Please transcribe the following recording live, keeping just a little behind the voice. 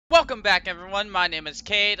Welcome back, everyone. My name is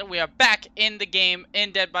Cade. We are back in the game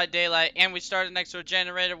in Dead by Daylight, and we started next to a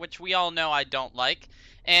generator, which we all know I don't like.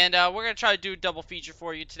 And we're going to try to do double feature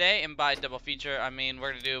for you today, and by double feature, I mean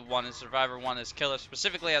we're going to do one as Survivor, one as Killer,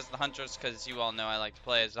 specifically as the Huntress, because you all know I like to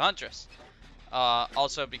play as the Huntress.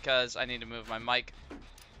 Also because I need to move my mic.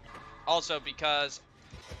 Also because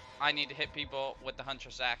I need to hit people with the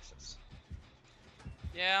Huntress axis.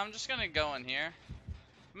 Yeah, I'm just going to go in here.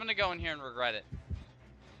 I'm going to go in here and regret it.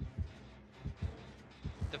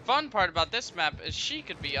 The fun part about this map is she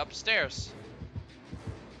could be upstairs.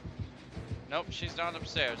 Nope, she's not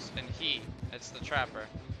upstairs. And it's the trapper.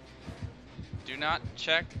 Do not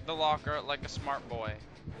check the locker like a smart boy.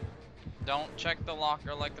 Don't check the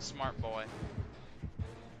locker like a smart boy.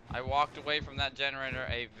 I walked away from that generator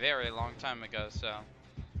a very long time ago, so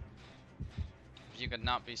if you could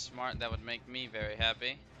not be smart, that would make me very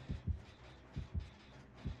happy.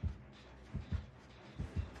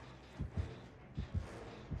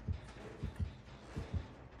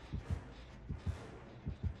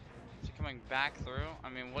 Coming back through? I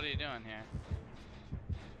mean, what are you doing here?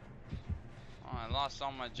 Oh, I lost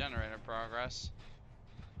all my generator progress.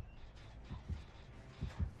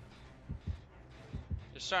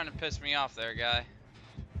 You're starting to piss me off there, guy.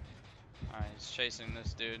 Alright, he's chasing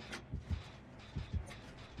this dude.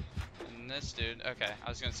 And this dude, okay, I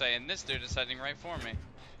was gonna say, and this dude is heading right for me.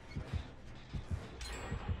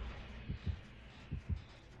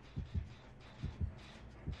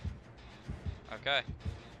 Okay.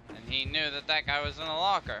 And he knew that that guy was in a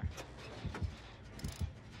locker.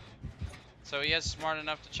 So he is smart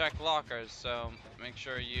enough to check lockers, so make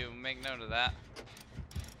sure you make note of that.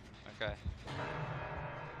 Okay.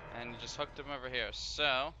 And just hooked him over here.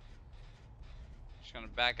 So, just gonna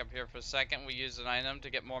back up here for a second. We used an item to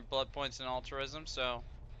get more blood points in altruism, so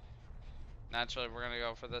naturally we're gonna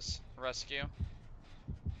go for this rescue.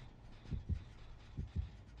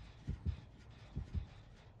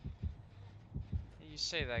 You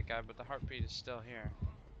say that, guy, but the heartbeat is still here.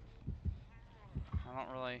 I don't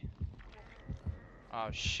really... Oh,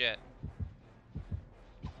 shit.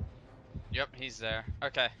 Yep, he's there.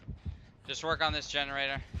 Okay. Just work on this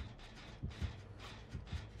generator.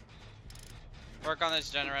 Work on this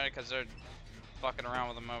generator because they're fucking around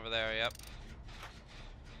with them over there, yep.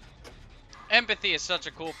 Empathy is such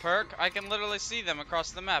a cool perk. I can literally see them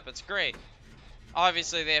across the map. It's great.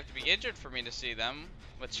 Obviously, they have to be injured for me to see them,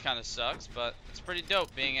 which kind of sucks, but it's pretty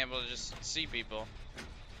dope being able to just see people.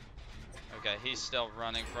 Okay, he's still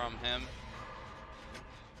running from him.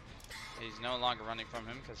 He's no longer running from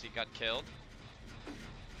him because he got killed.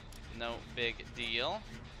 No big deal.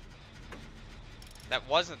 That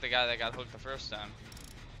wasn't the guy that got hooked the first time.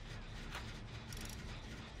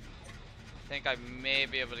 I think I may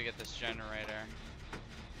be able to get this generator.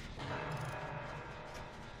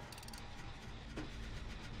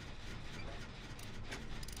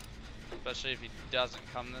 Especially if he doesn't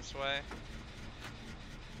come this way.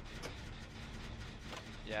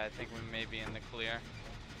 Yeah, I think we may be in the clear.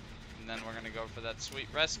 And then we're gonna go for that sweet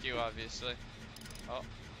rescue, obviously. Oh.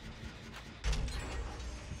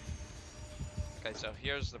 Okay, so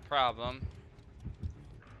here's the problem.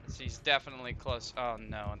 He's definitely close. Oh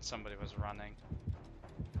no, and somebody was running.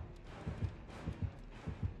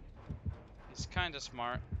 He's kind of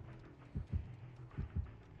smart.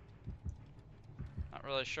 Not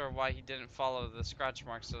really sure why he didn't follow the scratch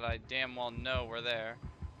marks that I damn well know were there.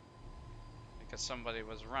 Because somebody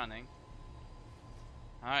was running.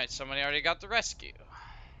 Alright, somebody already got the rescue.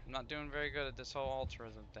 I'm not doing very good at this whole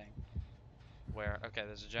altruism thing. Where? Okay,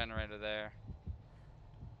 there's a generator there.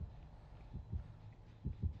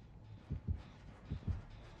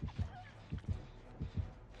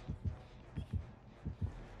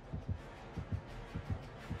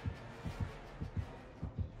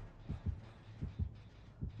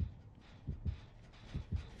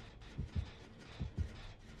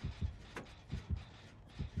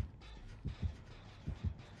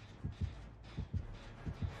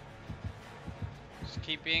 Just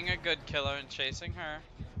keep being a good killer and chasing her.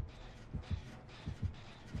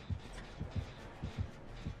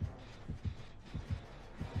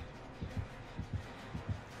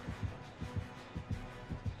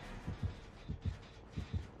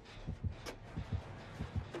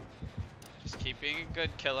 Just keep being a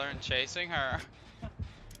good killer and chasing her.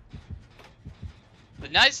 The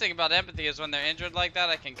nice thing about empathy is when they're injured like that,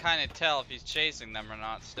 I can kind of tell if he's chasing them or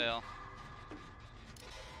not still.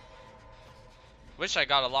 Wish I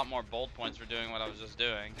got a lot more bold points for doing what I was just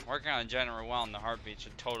doing. Working on a generator well in the heartbeat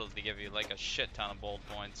should totally give you like a shit ton of bold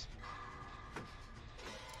points.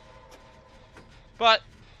 But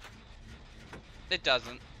it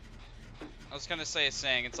doesn't. I was gonna say a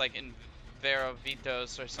saying. It's like in Vero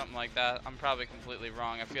Vitos or something like that. I'm probably completely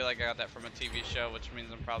wrong. I feel like I got that from a TV show, which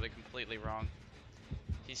means I'm probably completely wrong.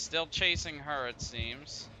 He's still chasing her, it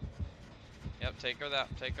seems. Yep, take her that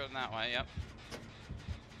way, yep.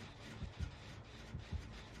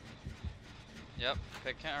 Yep,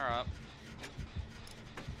 picking her up.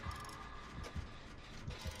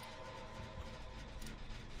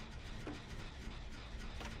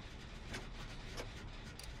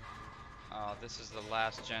 Oh, this is the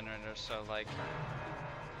last generator, so like...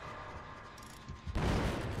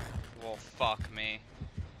 Well, fuck me.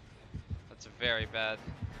 That's very bad.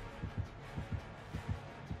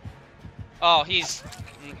 Oh, he's...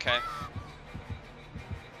 Okay.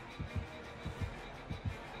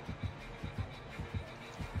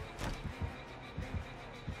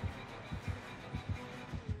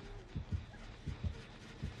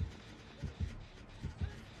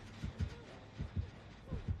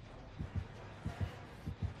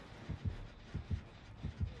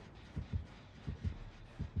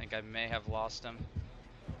 I may have lost him.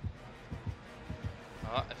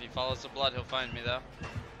 Oh, if he follows the blood, he'll find me though.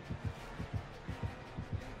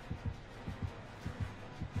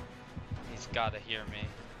 He's gotta hear me.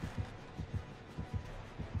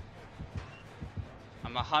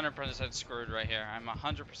 I'm 100% screwed right here. I'm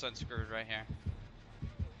 100% screwed right here.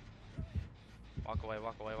 Walk away,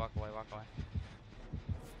 walk away, walk away, walk away.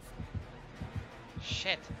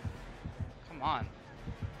 Shit. Come on.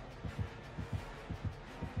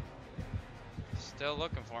 Still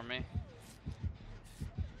looking for me.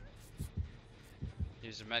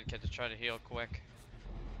 Use a medkit to try to heal quick.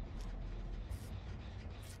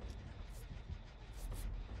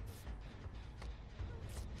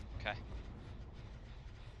 Okay.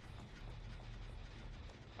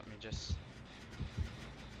 Let me just...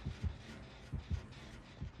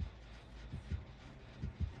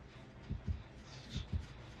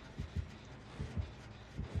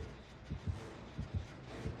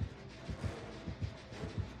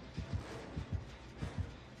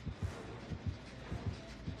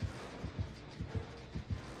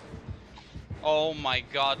 Oh my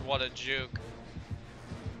god, what a juke.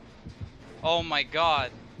 Oh my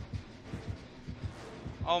god.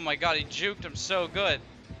 Oh my god, he juked him so good.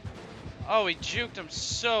 Oh, he juked him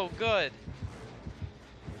so good.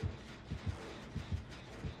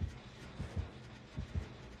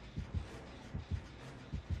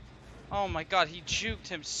 Oh my god, he juked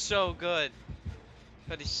him so good.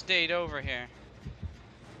 But he stayed over here.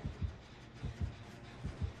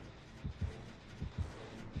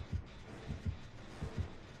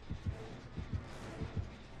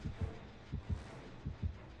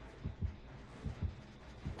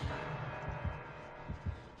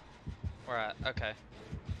 We're at, okay.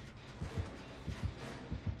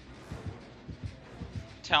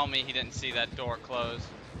 Tell me he didn't see that door close.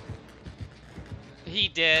 He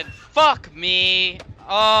did. Fuck me.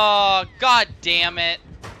 Oh, god damn it.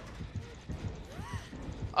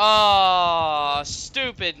 Oh,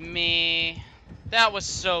 stupid me. That was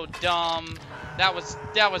so dumb. That was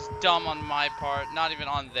dumb on my part. Not even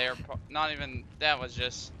on their part. Not even, that was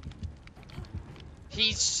just...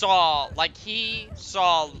 He saw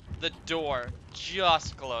the door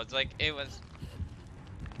just close. Like, it was...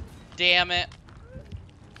 Damn it.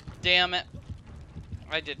 Damn it.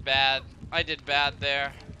 I did bad. I did bad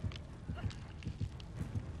there.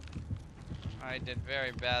 I did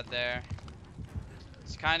very bad there.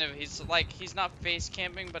 It's kind of, he's not face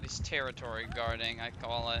camping, but he's territory guarding, I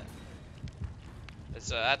call it.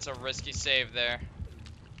 That's a risky save there.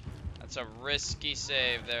 That's a risky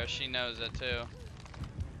save there. She knows it too.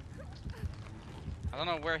 I don't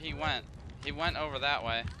know where he went. He went over that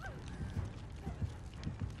way.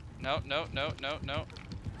 Nope, nope, nope, nope, nope.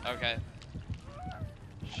 Okay.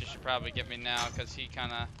 She should probably get me now, because he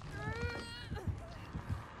kind of...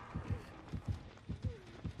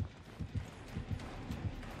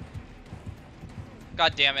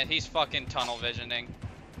 God damn it, he's fucking tunnel visioning.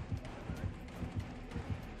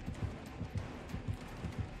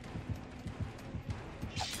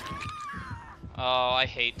 Oh, I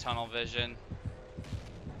hate tunnel vision.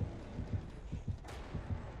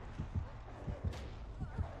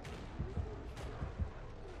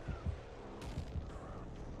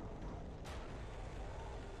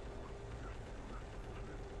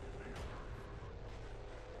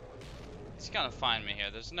 He's gonna find me here.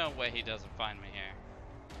 There's no way he doesn't find me here.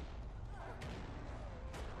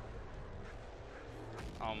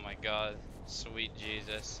 Oh my god. Sweet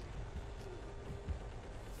Jesus.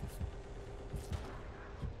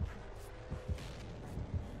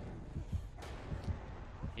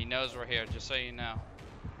 He knows we're here, just so you know.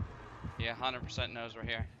 He 100% knows we're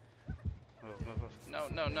here. move. No,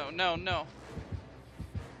 no, no, no, no.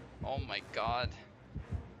 Oh my god.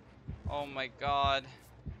 Oh my god.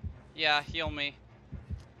 Yeah, heal me.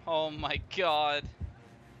 Oh my god.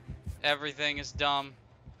 Everything is dumb.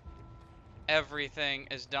 Everything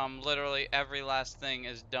is dumb. Literally every last thing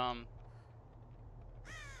is dumb.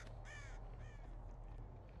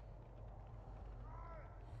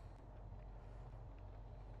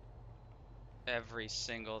 Every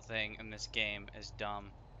single thing in this game is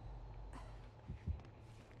dumb.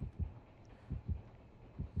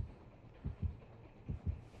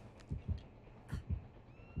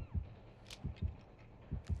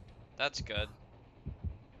 That's good.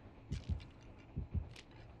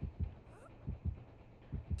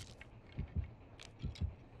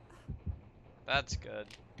 That's good.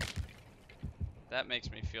 That makes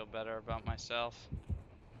me feel better about myself.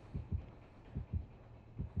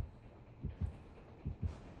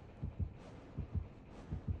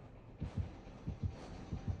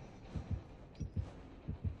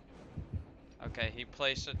 Okay, he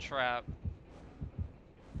placed a trap.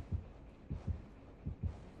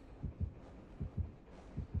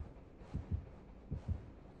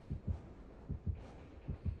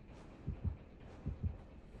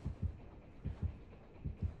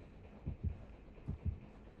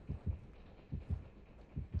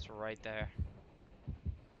 It's right there.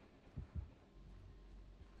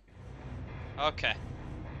 Okay.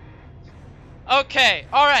 Okay,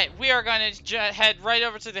 alright, we are going to head right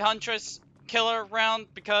over to the Huntress Killer round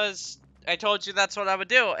because I told you that's what I would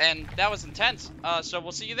do, and that was intense. So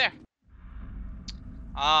we'll see you there.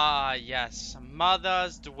 Ah, yes,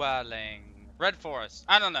 Mother's Dwelling. Red Forest.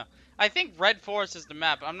 I don't know. I think Red Forest is the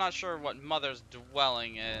map. I'm not sure what Mother's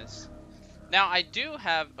Dwelling is. Now, I do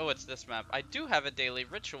have... Oh, it's this map. I do have a daily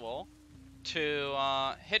ritual to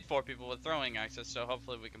hit 4 people with throwing axes, so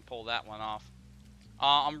hopefully we can pull that one off.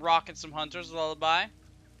 I'm rocking some Hunter's Lullaby,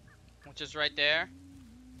 which is right there.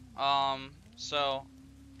 So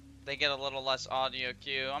they get a little less audio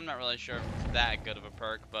cue. I'm not really sure if it's that good of a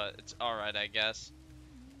perk, but it's alright, I guess.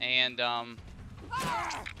 And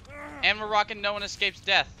we're rocking No One Escapes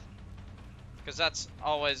Death, because that's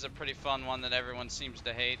always a pretty fun one that everyone seems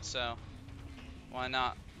to hate, so why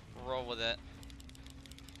not roll with it?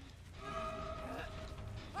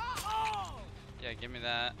 Yeah, give me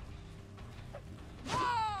that.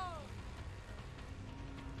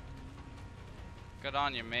 Good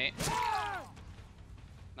on you, mate.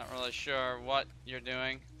 Not really sure what you're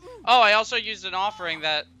doing. Oh, I also used an offering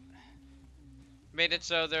that made it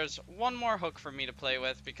so there's one more hook for me to play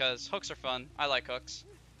with because hooks are fun. I like hooks.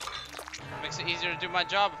 Makes it easier to do my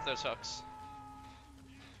job if there's hooks.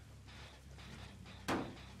 I'm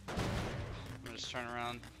gonna just turn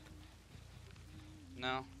around.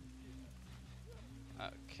 No.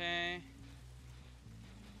 Okay.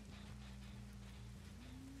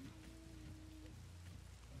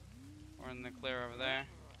 We're in the clear over there.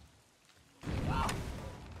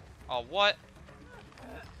 Oh, what?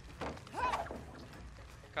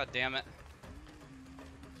 God damn it.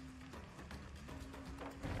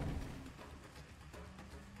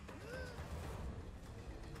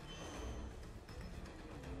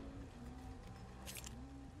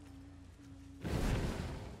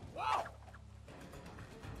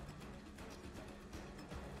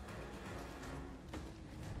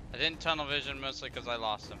 I didn't tunnel vision mostly because I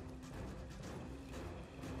lost him.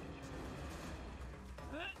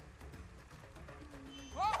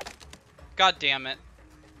 God damn it.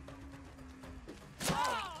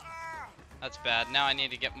 That's bad. Now I need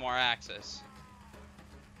to get more axes.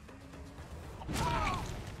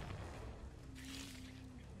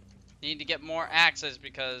 Need to get more axes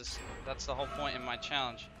because that's the whole point in my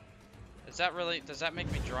challenge. Is that really, does that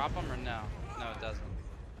make me drop them or no? No, it doesn't.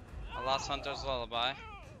 I lost Hunter's Lullaby.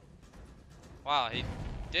 Wow, he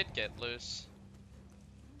did get loose.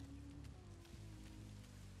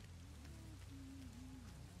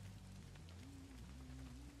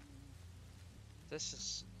 This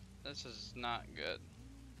is not good.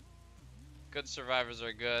 Good survivors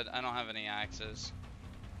are good. I don't have any axes.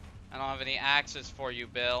 I don't have any axes for you,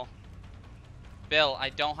 Bill. Bill, I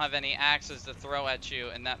don't have any axes to throw at you,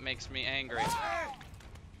 and that makes me angry.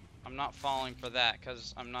 I'm not falling for that,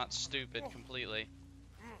 because I'm not stupid completely.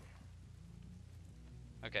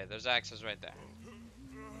 Okay, there's axes right there.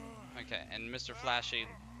 Okay, and Mr.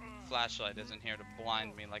 Flashlight isn't here to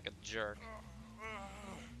blind me like a jerk.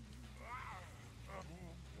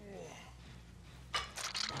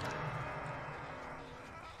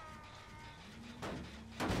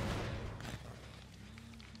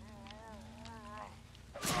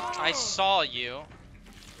 I saw you.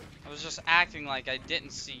 I was just acting like I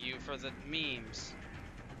didn't see you for the memes.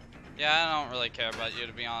 Yeah, I don't really care about you,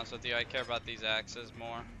 to be honest with you. I care about these axes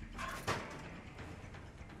more.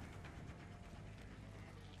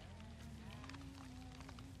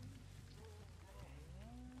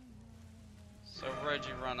 So where'd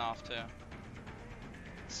you run off to?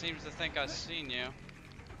 Seems to think I've seen you.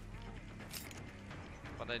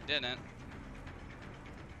 But I didn't.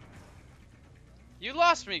 You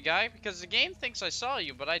lost me, guy, because the game thinks I saw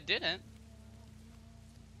you, but I didn't.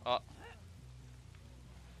 Oh.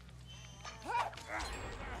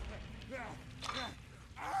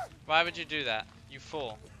 Why would you do that? You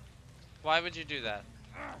fool. Why would you do that?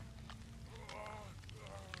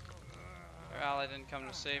 Your ally didn't come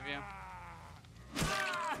to save you.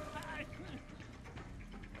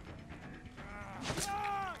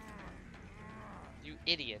 You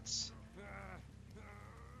idiots.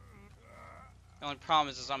 The only problem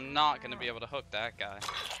is I'm not going to be able to hook that guy.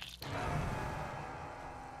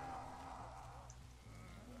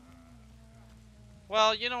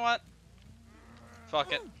 Well, you know what?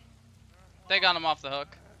 Fuck it. They got him off the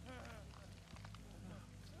hook.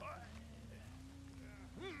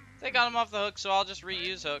 They got him off the hook, so I'll just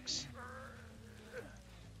reuse hooks.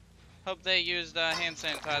 Hope they used hand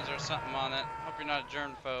sanitizer or something on it. Hope you're not a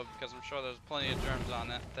germphobe, because I'm sure there's plenty of germs on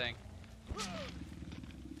that thing.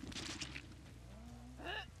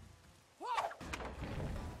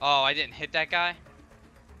 Oh, I didn't hit that guy?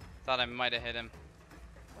 Thought I might have hit him.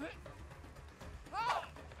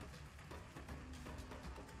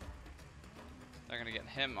 They're gonna get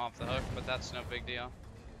him off the hook, but that's no big deal.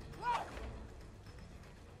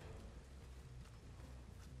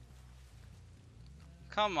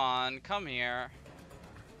 Come on, come here.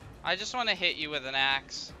 I just want to hit you with an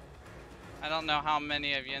axe. I don't know how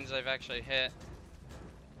many of yins I've actually hit.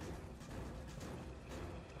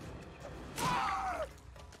 I'm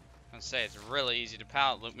gonna say it's really easy to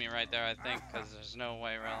pallet loop me right there, I think, because there's no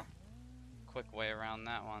way, real quick way around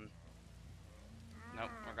that one. Nope,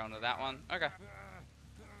 we're going to that one. Okay.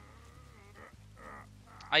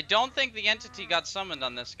 I don't think the entity got summoned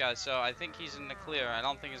on this guy, so I think he's in the clear. I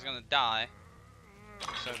don't think he's gonna die.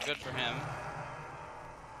 So good for him.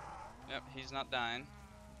 Yep, he's not dying.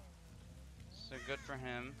 So good for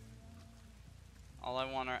him. All I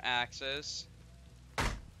want are axes.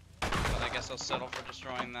 But I guess I'll settle for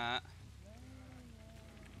destroying that.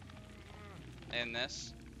 And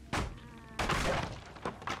this.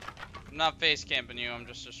 I'm not face camping you, I'm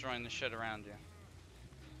just destroying the shit around you.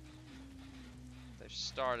 They've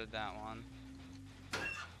started that one.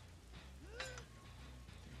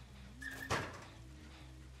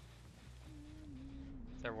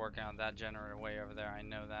 They're working on that generator way over there, I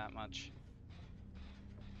know that much.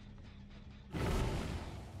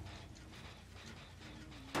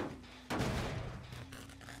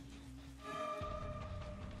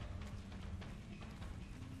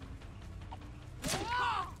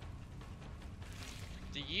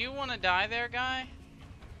 Do you want to die there, guy?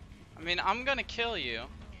 I mean, I'm gonna kill you.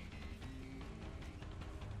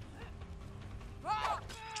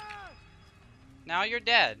 Now you're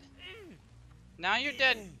dead. Now you're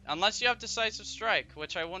dead. Unless you have Decisive Strike,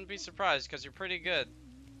 which I wouldn't be surprised because you're pretty good.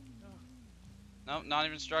 Nope, not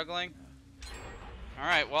even struggling.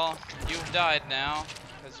 Alright, well, you've died now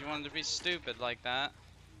because you wanted to be stupid like that.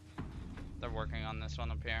 They're working on this one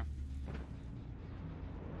up here.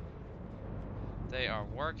 They are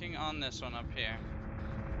working on this one up here.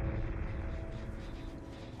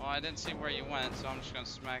 Well, I didn't see where you went, so I'm just gonna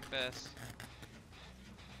smack this.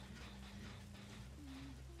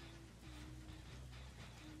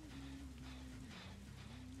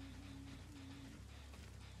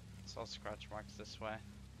 So I'll scratch marks this way.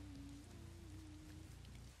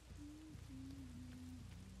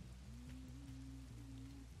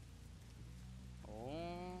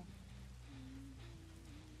 Oh.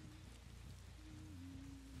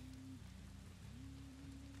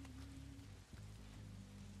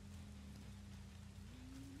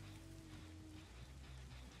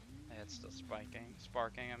 Yeah, it's still spiking.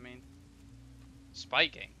 Sparking, I mean.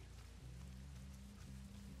 Spiking?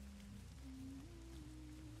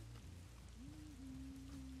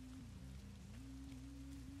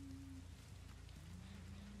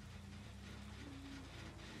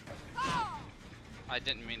 I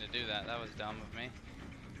didn't mean to do that. That was dumb of me.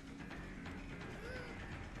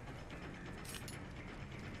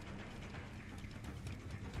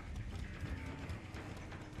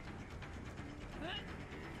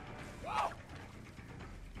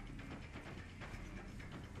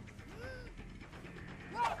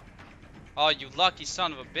 Oh, you lucky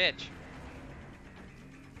son of a bitch.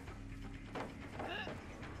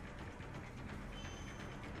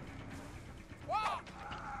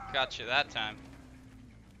 Got you that time.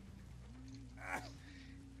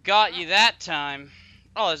 Got you that time.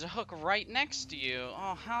 Oh, there's a hook right next to you.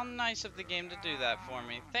 Oh, how nice of the game to do that for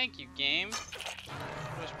me. Thank you, game.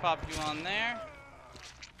 Just pop you on there.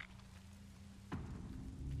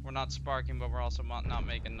 We're not sparking, but we're also not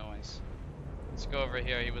making noise. Let's go over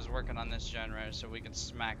here. He was working on this generator, so we can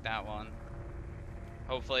smack that one.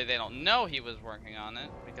 Hopefully they don't know he was working on it,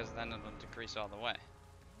 because then it'll decrease all the way.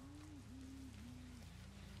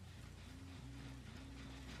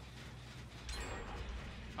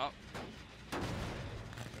 Oh.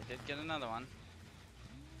 They did get another one.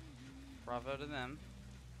 Bravo to them.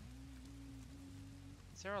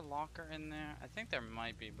 Is there a locker in there? I think there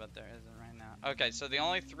might be, but there isn't right now. Okay, so the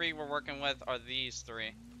only 3 we're working with are these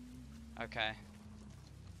 3. Okay.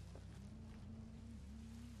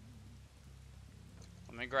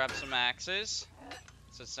 Let me grab some axes,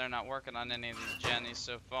 since they're not working on any of these jennies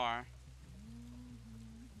so far.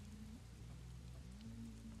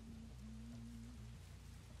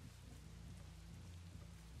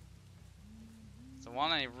 The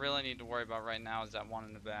one I really need to worry about right now is that one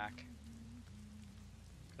in the back.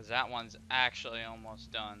 Because that one's actually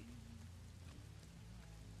almost done.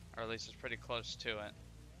 Or at least it's pretty close to it.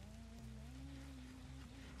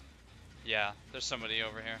 Yeah, there's somebody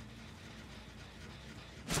over here.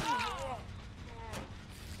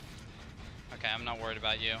 Okay, I'm not worried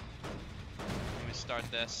about you. Let me start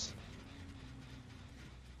this.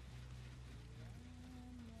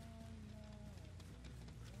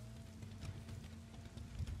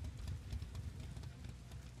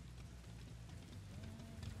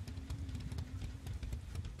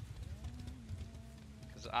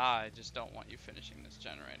 Because I just don't want you finishing this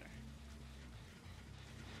generator.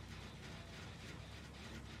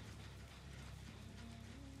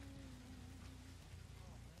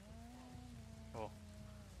 Cool.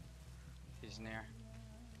 He's near.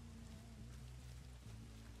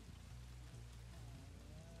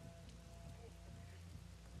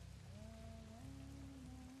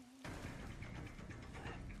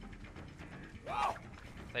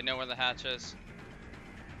 They know where the hatch is.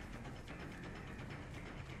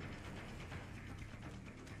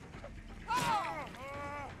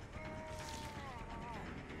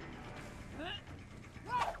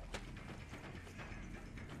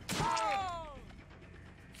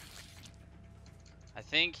 I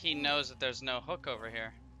think he knows that there's no hook over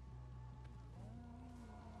here.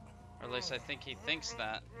 Or at least I think he thinks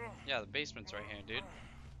that. Yeah, the basement's right here, dude.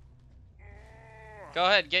 Go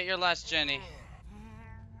ahead, get your last Jenny.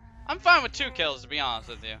 I'm fine with 2 kills, to be honest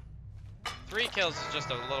with you. 3 kills is just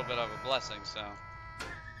a little bit of a blessing, so.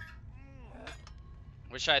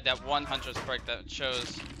 Wish I had that one hunter's perk that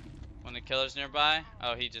shows when the killer's nearby.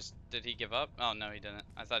 Oh, did he give up? Oh, no, he didn't.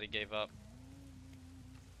 I thought he gave up.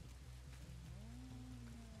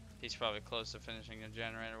 He's probably close to finishing the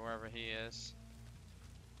generator wherever he is.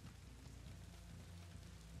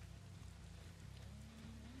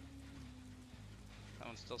 That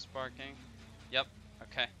one's still sparking. Yep,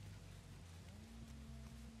 okay.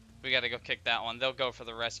 We gotta go kick that one. They'll go for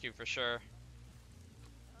the rescue for sure.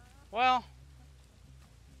 Well.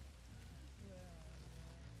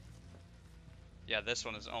 Yeah, this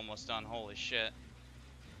one is almost done. Holy shit.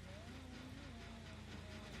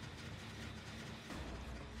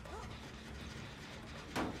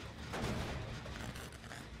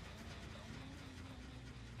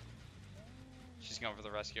 She's going for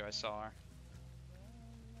the rescue. I saw her.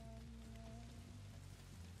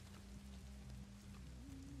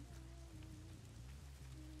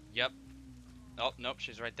 Yep. Oh, nope,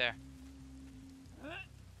 she's right there.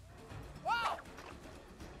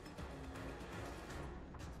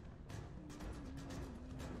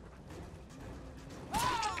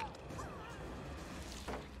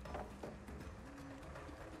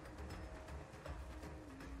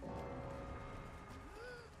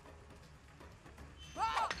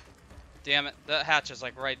 Damn it, the hatch is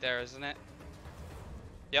like right there, isn't it?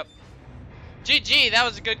 Yep. GG, that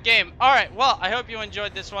was a good game. Alright, well, I hope you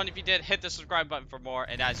enjoyed this one. If you did, hit the subscribe button for more.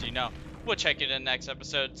 And as you know, we'll check you in the next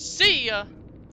episode. See ya!